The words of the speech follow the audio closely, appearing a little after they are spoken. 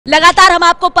लगातार हम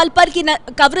आपको पल पल की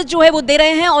कवरेज जो है वो दे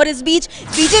रहे हैं और इस बीच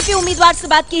बीजेपी उम्मीदवार से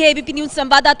बात की है एबीपी न्यूज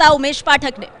संवाददाता उमेश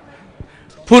पाठक ने।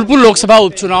 फुलपुर लोकसभा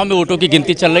उपचुनाव में वोटों की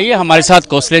गिनती चल रही है। हमारे साथ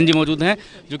कौशलेंद्र जी मौजूद हैं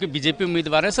जो कि बीजेपी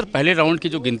उम्मीदवार हैं। सर, पहले राउंड की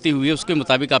जो गिनती हुई है उसके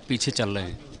मुताबिक आप पीछे चल रहे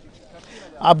हैं।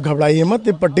 आप घबराइए मत,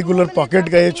 ये पर्टिकुलर पॉकेट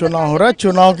का ये चुनाव हो रहा है।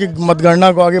 चुनाव की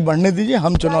मतगणना को आगे बढ़ने दीजिए,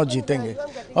 हम चुनाव जीतेंगे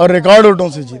और रिकॉर्ड वोटों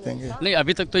से जीतेंगे। नहीं,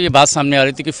 अभी तक तो ये बात सामने आ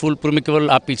रही थी कि फुलपुर में केवल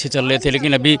आप पीछे चल रहे थे,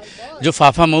 लेकिन अभी जो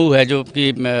फाफा मऊ है, जो कि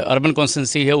अर्बन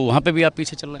कॉन्स्टिट्यूंसी है, वहाँ पे भी आप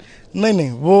पीछे चल रहे हैं। नहीं,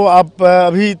 वो आप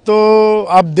अभी तो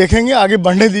आप देखेंगे, आगे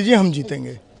बढ़ने दीजिए, हम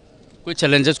जीतेंगे। कोई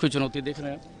चैलेंजेस, कोई चुनौती देख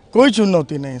रहे हैं? कोई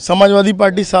चुनौती नहीं, समाजवादी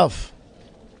पार्टी साफ।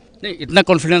 नहीं, इतना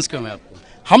कॉन्फिडेंस क्यों है आपको?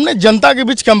 हमने जनता के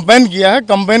बीच कैंपेन किया है।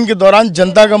 कैंपेन के दौरान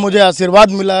जनता का मुझे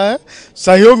आशीर्वाद मिला है,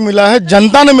 सहयोग मिला है,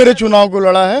 जनता ने मेरे चुनाव को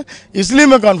लड़ा है, इसलिए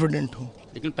मैं कॉन्फिडेंट हूँ।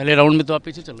 लेकिन पहले राउंड में तो आप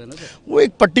पीछे चल रहे हैं ना? वो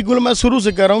एक पर्टिकुलर, मैं शुरू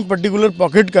से कह रहा हूँ, पर्टिकुलर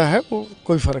पॉकेट का है, वो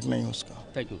कोई फर्क नहीं है उसका।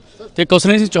 Thank you. तो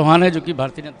कौशलेंद्र सिंह चौहान है जो कि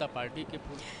भारतीय जनता पार्टी के।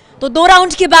 तो 2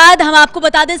 राउंड के बाद हम आपको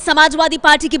बता दें, समाजवादी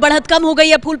पार्टी की बढ़त कम हो गई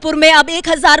है फूलपुर में। अब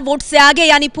 1000 वोट से आगे,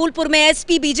 यानी फूलपुर में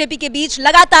एसपी बीजेपी के बीच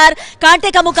लगातार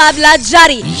कांटे का मुकाबला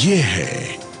जारी। ये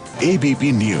है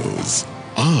एबीपी न्यूज,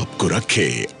 आपको रखे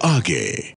आगे।